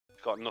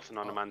got nothing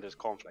on Amanda's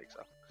cornflakes.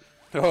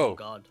 Though. Oh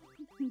God.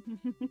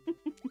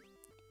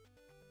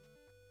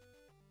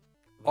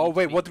 Oh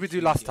wait, what did we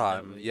do last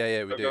time?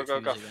 Yeah, we did.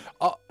 Go.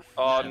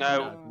 Oh,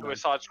 No, we're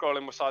side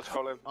scrolling.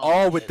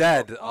 oh, we're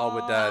dead. Oh, Oh,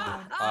 we're dead.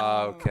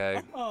 no.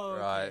 Okay. Oh,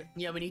 Right.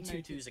 Yeah, we need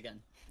two twos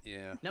again.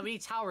 Yeah. No, we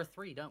need Tower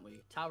 3, don't we?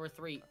 Tower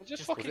 3.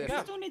 Just fucking You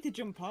go. still need to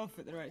jump off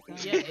at the right time.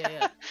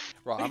 Yeah.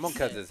 Right, I'm on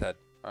Kez's head.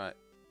 Alright.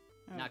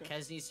 Oh, Now okay.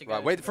 Kez needs to go.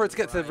 Right, wait for it to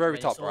get to the very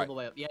top, all right. the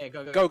way up. Yeah,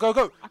 go.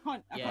 Go. I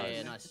can't.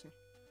 Yeah, nice.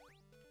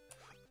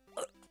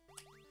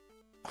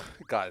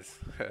 Guys,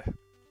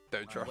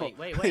 don't try.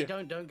 Wait,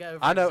 don't go over.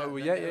 I know, Don't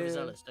yeah, go yeah,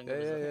 overzealous, don't go yeah,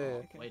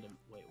 overzealous. yeah. Wait.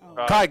 Oh.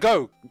 Right. Kai,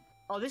 go.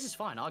 Oh, this is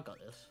fine. I got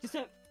this. Just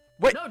a,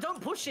 Wait. No, don't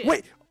push it.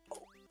 Wait.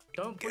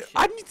 Don't push it.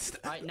 I need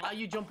to. Alright, now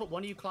you jump up.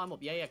 One of you climb up.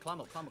 Yeah,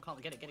 climb up.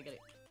 Get it. Get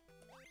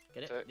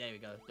it. So- There we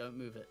go. Don't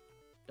move it.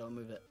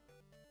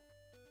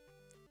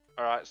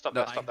 Alright, stop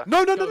No. there.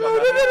 No.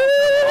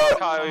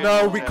 Kai,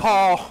 No, we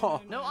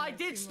can't. No, I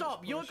did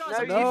stop. Your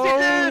guys. No,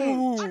 are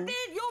you I No. did.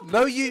 You're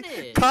No, pushing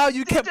it. Carl,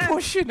 you kept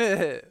pushing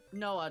it.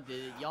 No, I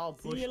did. Y'all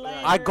See pushed you it.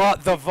 later. I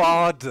got the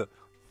VOD.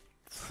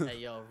 Hey,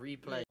 yo,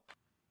 replay.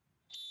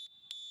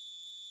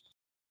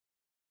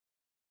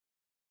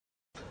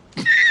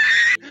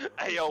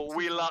 Hey yo,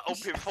 wheel that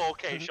up in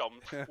 4K,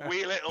 Shom.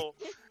 Wheel it up.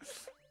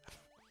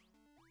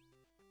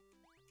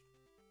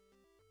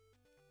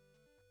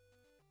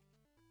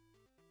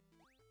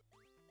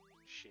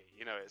 Shit,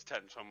 you know it's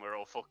tense when we're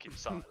all fucking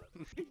silent.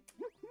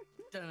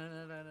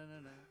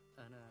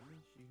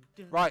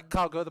 Right,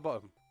 Carl, go at the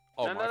bottom.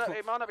 Oh no, my no, God.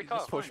 it might not be It's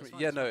Carl. Push fine, me.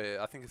 it's Yeah, fine, no, it's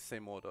I think it's the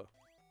same order.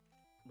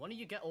 Why don't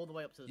you get all the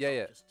way up to the Yeah, top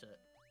yeah. just to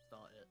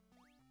start it?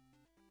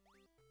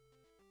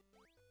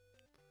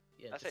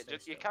 Yeah, That's just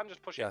it. stay You still. can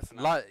just push Yes, it. for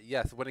now.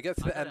 yes. When it gets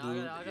to the I end, got it.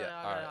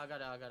 yeah. All right. I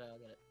got it.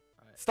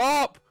 Alright.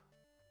 Stop.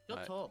 Don't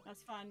Right. talk.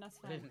 That's fine.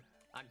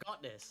 I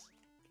got this.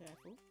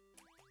 Careful.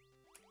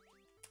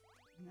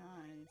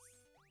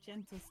 Nice.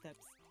 Gentle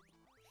steps.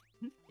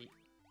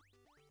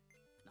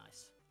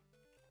 Nice.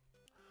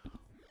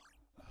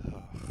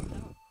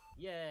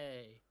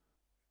 Yay.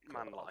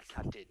 Man, like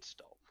I did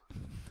stop.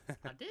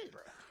 I did.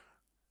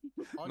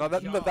 On No,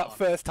 that jar.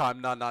 first time.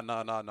 No.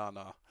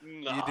 Nah.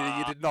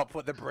 You did not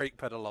put the brake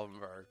pedal on,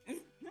 bro.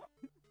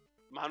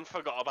 Man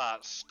forgot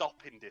about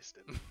stopping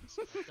distance.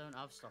 Don't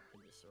have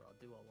stopping this, or I'll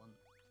do what I want.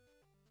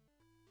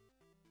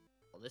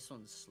 Oh, this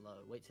one's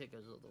slow. Wait till it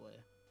goes all the way.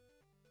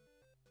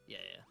 Yeah.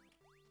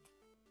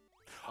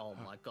 Oh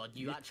my god,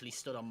 you actually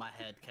stood on my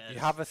head, Kez. You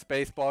have a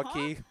spacebar Huh?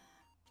 key.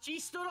 She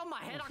stood on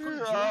my head, I couldn't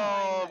jump.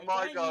 Oh No,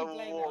 my don't god, you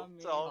blame it what on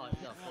me. the- Oh,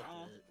 yeah, fuck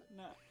it.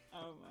 No.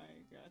 Oh my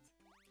god.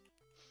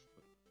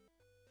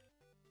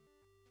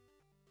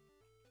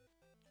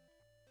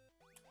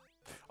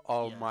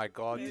 Oh Yeah. my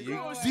god. Yeah, Do go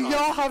away.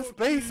 y'all have I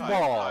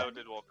spacebar?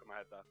 did walk on my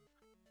head there.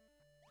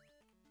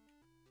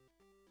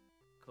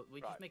 Could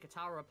we Right. just make a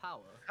tower of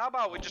power? How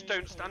about we just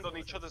don't stand on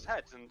each other's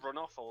heads and run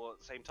off all at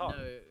the same time?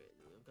 No.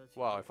 Go to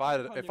Well, your- if I had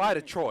a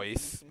Probably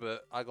choice, wouldn't.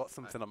 but I got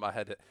something on my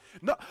head.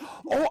 No.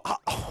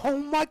 Oh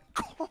my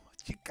god,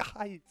 you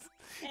guys.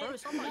 Bro,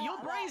 it's on my... Your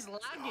brain's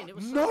lagging. It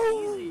was so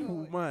No,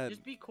 easy. man.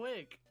 Just be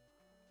quick.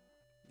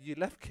 You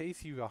left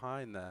Casey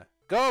behind there.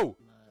 Go,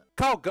 No.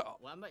 Carl, go.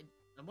 Well,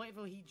 I'm waiting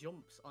till he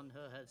jumps on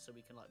her head so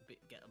we can like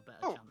get a better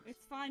Oh. chance.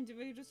 It's fine. Do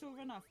we just all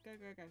run off? Go.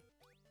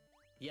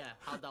 Yeah,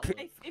 how'd that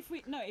work? If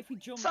we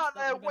jump. Sat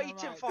there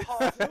waiting for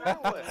half an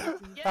hour.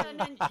 Yeah, and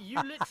then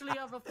you literally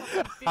have a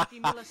fucking 50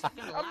 millisecond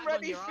lag I'm on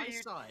ready your for you.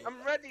 eyesight.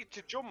 I'm ready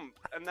to jump,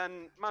 and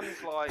then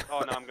man's like, "Oh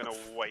no, I'm gonna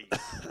wait."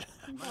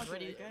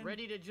 I'm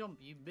ready to jump.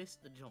 You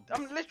missed the jump.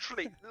 I'm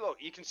literally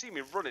look. You can see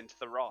me running to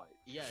the right.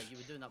 Yeah, you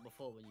were doing that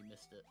before when you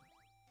missed it.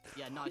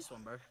 Yeah, nice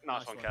one, bro.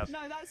 Nice one, Kaz.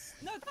 No, that's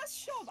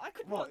Shom. I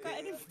could What? not go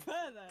any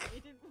further. He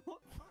didn't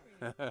walk far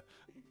enough.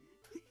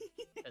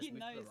 Kez, He move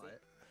to knows the it.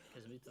 right.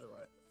 Kez, move to the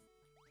right.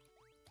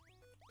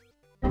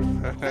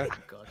 Oh,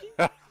 God.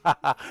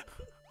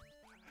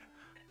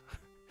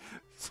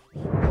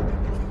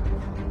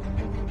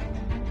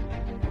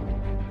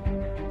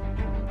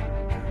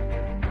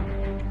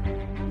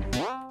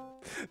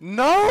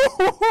 No.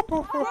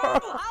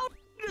 How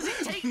does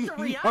it take to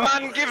react?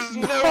 Man gives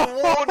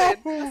no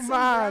warning. Oh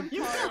man.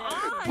 You've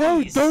got Bro,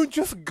 eyes! don't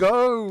just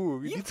go.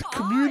 You You've need to got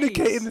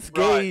communicate eyes. in this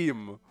Right.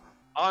 game.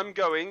 I'm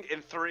going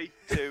in 3,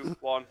 2,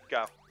 1,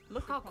 go.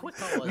 Look how quick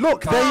I was.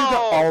 Look, bro. there you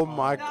go. Oh. Oh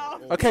my. No.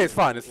 Okay, it's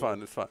fine.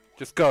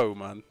 Just go,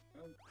 man.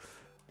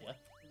 Yeah.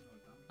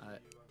 Alright.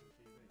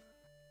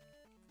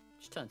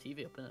 Just turn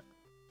TV up, innit?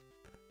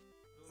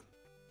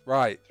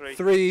 Right. 3,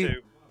 Three.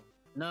 2.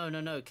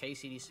 No.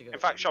 Casey needs to go. In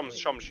fact, Shom,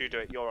 Wait. you do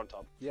it. You're on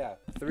top. Yeah.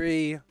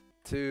 3,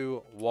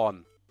 2,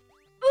 1.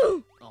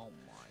 Oh my.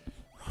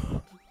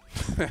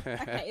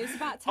 Okay, it was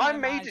about time. I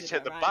made did it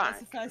at the right? back.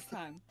 That's the first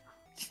time.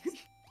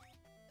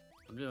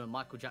 I'm doing a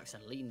Michael Jackson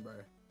lean, bro.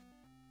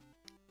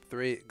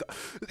 3. Go.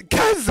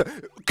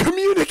 Kaz,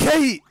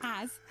 communicate.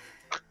 As.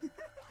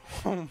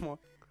 Oh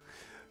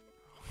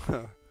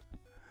my.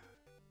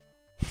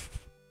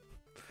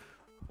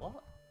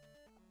 What?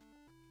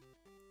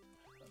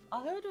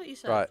 I heard what you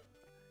said. Right.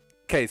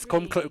 Case,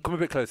 come Three. a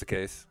bit closer,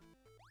 Case.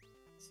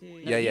 Yeah.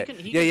 Yeah, he yeah. can-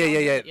 he Yeah, can yeah, go yeah,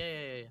 on yeah. it.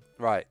 Yeah.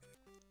 Right.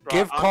 Right,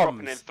 Give I'm dropping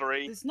in comms.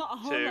 3. There's not a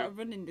whole 2, lot of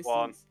running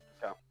 1. distance.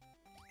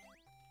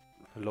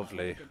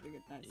 Lovely. Good, good,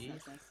 nice, Jeez.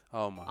 nice, nice.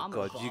 Oh my I'm a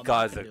god, bottom, you I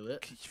guys can are do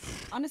it.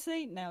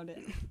 Honestly, nailed it.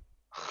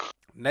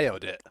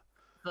 nailed it.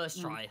 First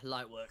try,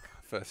 light work.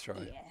 First try.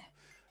 Yeah.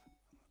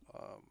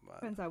 Oh man.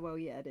 Depends how well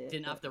you edit.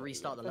 Didn't have to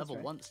restart the First level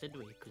try. once, did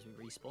we? Because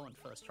we respawned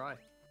first try.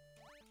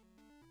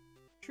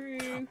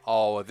 True.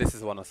 Oh, this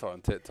is one I saw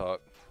on TikTok.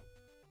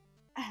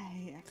 Yeah.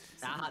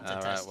 I had to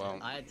Alright, test well.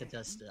 it. I had to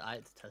test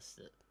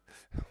it.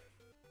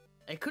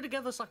 It could have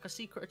given us like a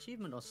secret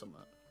achievement or something.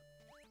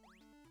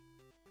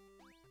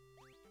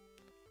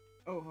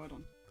 Oh, hold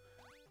on.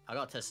 I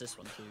gotta test this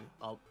one too.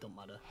 Oh, don't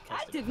matter. I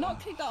Test it did not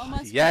click that on my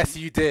screen. Yes,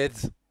 you did.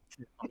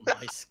 on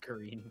my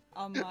screen.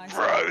 On my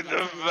Throw screen, the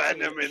that's what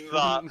venom it in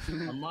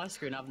that. On my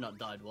screen, I've not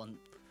died once.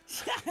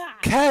 is.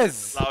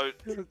 Kez!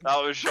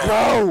 That was Shom.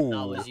 Go!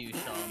 That was you,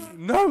 Shom.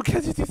 No,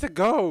 Kez, you need to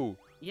go.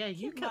 Yeah,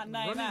 you Man, kept no,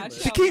 running. no, with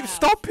shut She it. up. keeps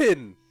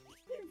stopping.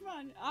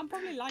 Fine. I'm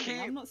probably lagging.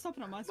 Keep I'm not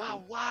stopping on my My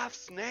screen.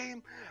 wife's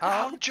name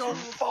Out out your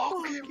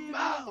fucking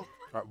mouth.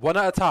 Right, one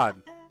at a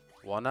time.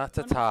 One at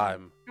a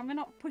time. Am I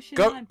not pushing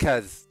Go, line?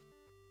 Kez.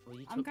 Well,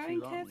 you I'm took going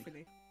too long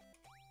carefully.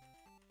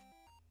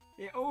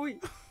 Yeah, oh,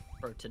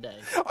 for today.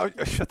 Oh,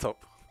 shut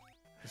up.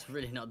 It's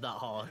really not that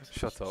hard.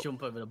 Shut Just up.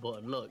 jump over the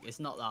button. Look, it's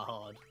not that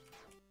hard.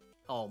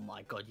 Oh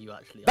my god, you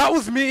actually. That are.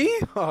 was me.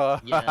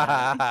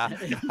 Yeah.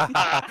 He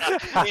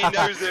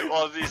knows it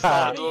was. He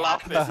started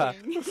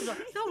laughing. He's like,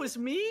 that was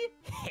me.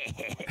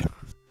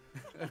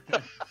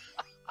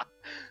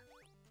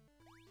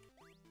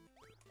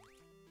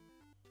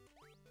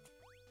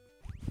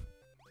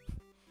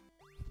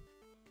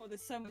 oh,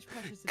 there's so much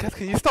pressure. To Kez, do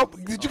can you this. stop?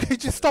 Did you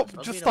just stop?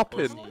 Stop Just being a stopping.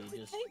 pussy. I want to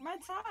Just- take my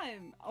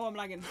time. Oh, I'm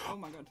lagging. Oh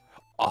my god.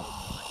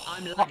 Oh.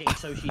 I'm lagging,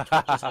 so she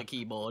touches the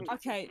keyboard.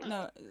 Okay,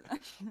 no. I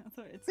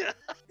thought it's.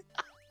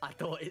 I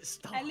thought it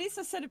stopped. At least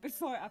I said it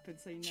before it happened,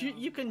 so you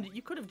know.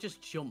 You could have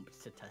just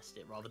jumped to test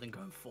it rather than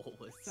going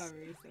forwards.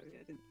 Sorry,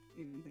 I didn't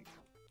even think.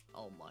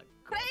 Oh my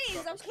god.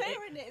 Please, I'm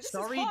clearing it. This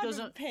Sorry is hard with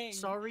doesn't ping.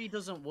 sorry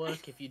doesn't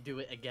work if you do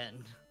it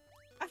again.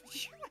 I'm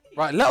trying.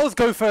 Right, let us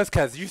go first,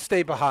 Kez. You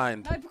stay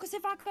behind. No, because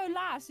if I go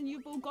last and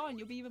you've all gone,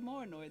 you'll be even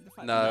more annoyed. The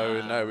fact No,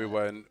 Nah. no, we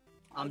won't.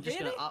 I'm just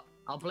Really? gonna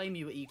I'll blame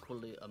you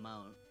equally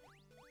amount.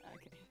 That...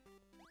 Okay.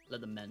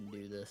 Let the men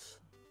do this.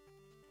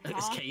 Huh?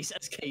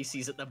 As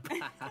Casey's at the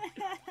back.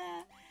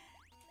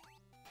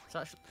 It's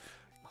actually.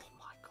 Oh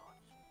my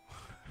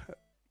god.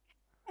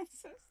 I'm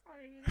so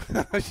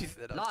sorry. She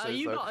said, I'm No, so are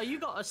you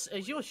sorry.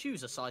 is your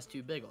shoes a size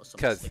too big or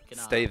something Kez, sticking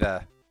out? stay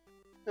there.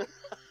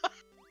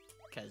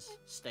 Kez,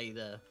 stay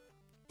there.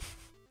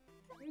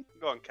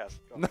 Go on, Kaz.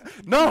 Go on.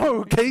 No,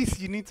 no,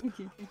 Casey, you need to. Thank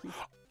you, thank you.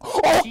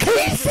 Oh,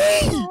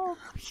 Casey!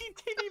 She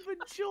didn't even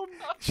jump.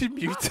 She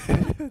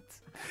muted.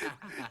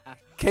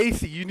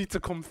 Casey, you need to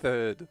come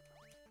third.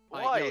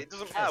 Why? Right, yo, It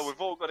doesn't Kez. matter.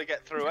 We've all got to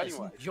get through Kez,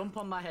 anyway. Jump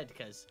on my head,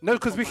 Kez. No,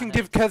 Jump because on we my can head.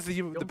 give Kez the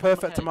Jump on my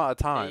perfect head. amount of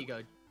There time. you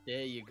go.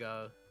 There you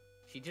go.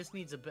 She just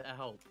needs a bit of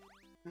help.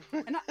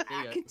 And I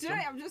you go. can do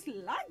Jump- it. I'm just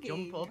lagging.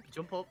 Jump up,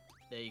 jump up.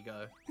 There you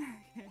go.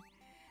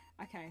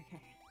 Okay.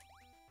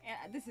 Yeah,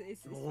 this is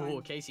Oh,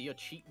 fine. Casey, your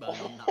cheekbone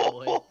on that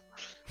boy.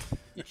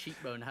 Your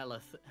cheekbone,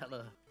 hella.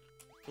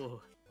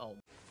 Oh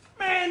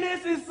Man,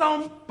 this is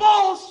some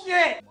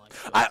bullshit! my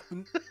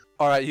god.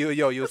 All right,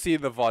 you'll see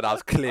in the VOD. I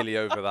was clearly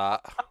over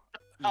that.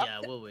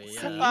 Yeah, will we?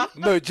 Yeah.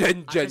 No, I can see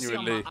on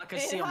genuinely. I can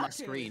see on my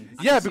screen.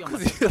 I Yeah, can see on my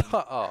because screen.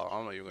 oh,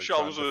 I'm not even gonna try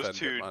and Shom's was defend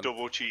too it, man.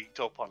 double cheeked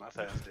up on a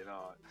Thursday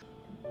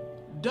night.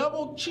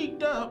 Double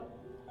cheeked up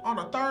on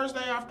a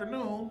Thursday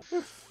afternoon.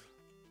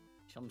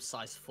 Some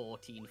size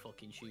 14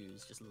 fucking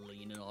shoes, just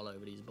leaning all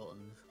over these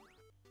buttons.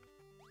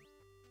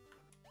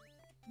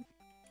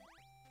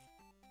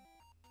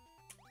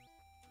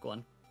 Go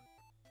on.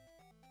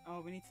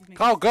 Oh, we need to make.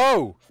 Carl,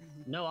 go!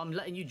 No, I'm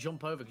letting you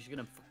jump over because you're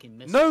gonna fucking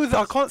miss. No, it.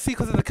 I can't see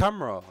because of the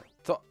camera.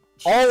 So-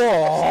 I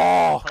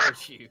oh,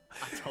 told you.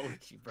 I told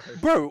you, bro.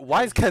 bro,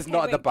 why is Kez Okay,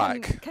 not at the wait,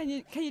 back? Can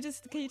you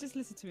just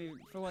listen to me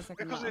for 1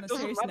 second? Because on it a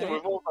doesn't serious matter. note?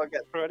 We've all got to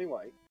get through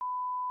anyway.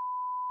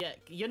 Yeah,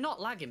 you're not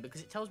lagging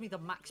because it tells me the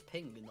max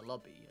ping in the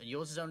lobby, and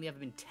yours has only ever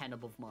been 10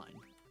 above mine.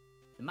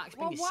 The max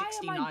ping Well, is why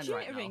 69 am I right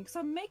jittering? now. Because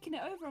I'm making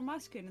it over on my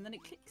screen and then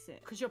it clicks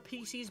it. Because your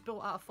PC is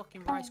built out of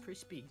fucking Rice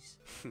Krispies.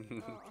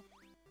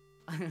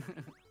 Oh.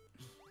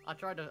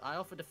 I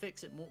offered to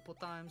fix it multiple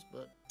times,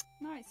 but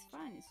No, it's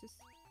fine. It's just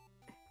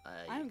there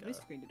I you haven't go. blue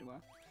screened in a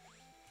while.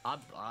 I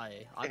In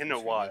blue a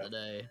screened while. the other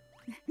day.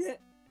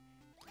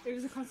 It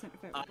was a constant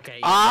effect. Okay.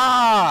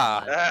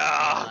 Ah!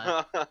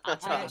 I I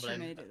take the actually blame.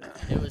 made it.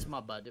 Though. It was my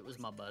bad. It was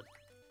my bad.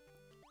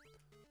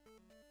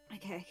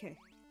 Okay.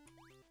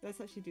 Let's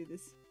actually do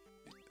this.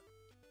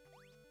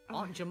 Oh,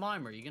 Aunt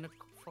Jemima, are you gonna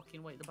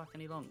fucking wait the back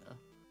any longer?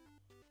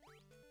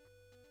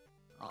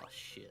 Oh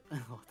shit!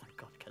 Oh thank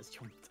God, Kez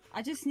jumped.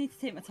 I just need to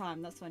take my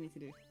time. That's what I need to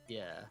do.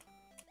 Yeah.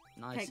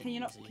 Nice. Okay, and can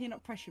you easy.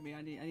 not pressure me?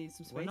 I need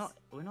some space. We're not.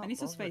 I need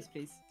some bothered. space,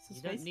 please. Some You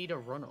space. don't need a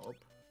run up.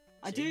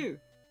 I see? do.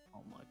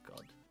 Oh my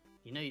God.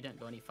 You know you don't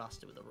go any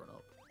faster with a run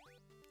up.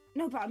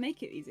 No, but I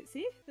make it easy.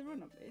 See the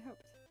run up. It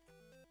helped.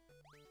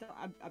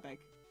 I beg.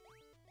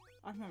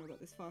 I've never got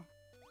this far.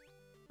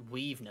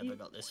 We've never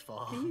got this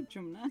far. Can you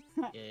jump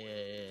now?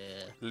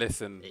 Yeah.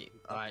 Listen.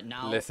 All right,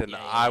 now. Listen,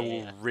 yeah, I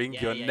will wring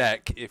your yeah.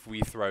 neck if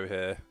we throw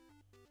here.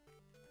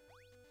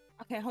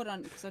 Okay, hold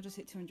on, because I just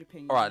hit 200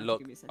 ping. All right,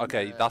 look.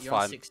 Okay, that's you're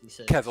on fine.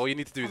 66. Kez, all you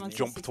need to do I'm on is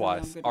jump 66 now,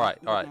 twice. I'm good All now, right,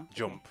 I'm all good right, now.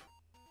 jump.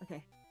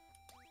 Okay.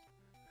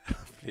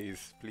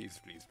 Please.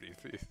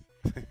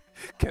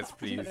 Kez,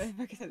 please.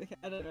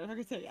 I don't know if I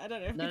can take it. I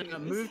don't know. No,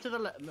 move to the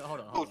left.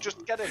 Hold on. Oh,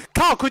 just get in.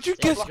 Carl, could you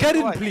Yeah, just block get it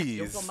in, away. please?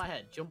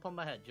 Jump on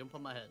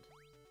my head.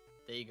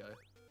 There you go.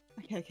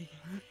 Okay.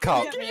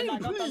 Carl, Get me in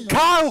that goddamn box.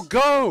 Carl,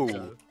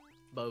 go!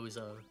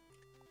 Bozo.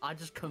 I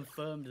just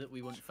confirmed that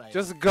we wouldn't fail.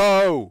 Just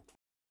go!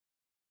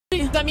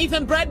 Them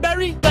Ethan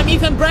Bradbury. Them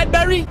Ethan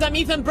Bradbury. Them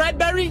Ethan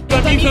Bradbury.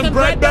 Them Ethan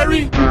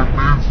Bradbury.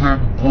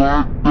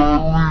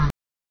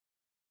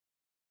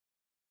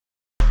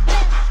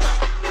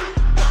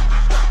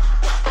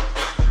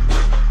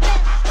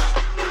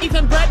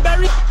 Ethan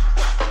Bradbury.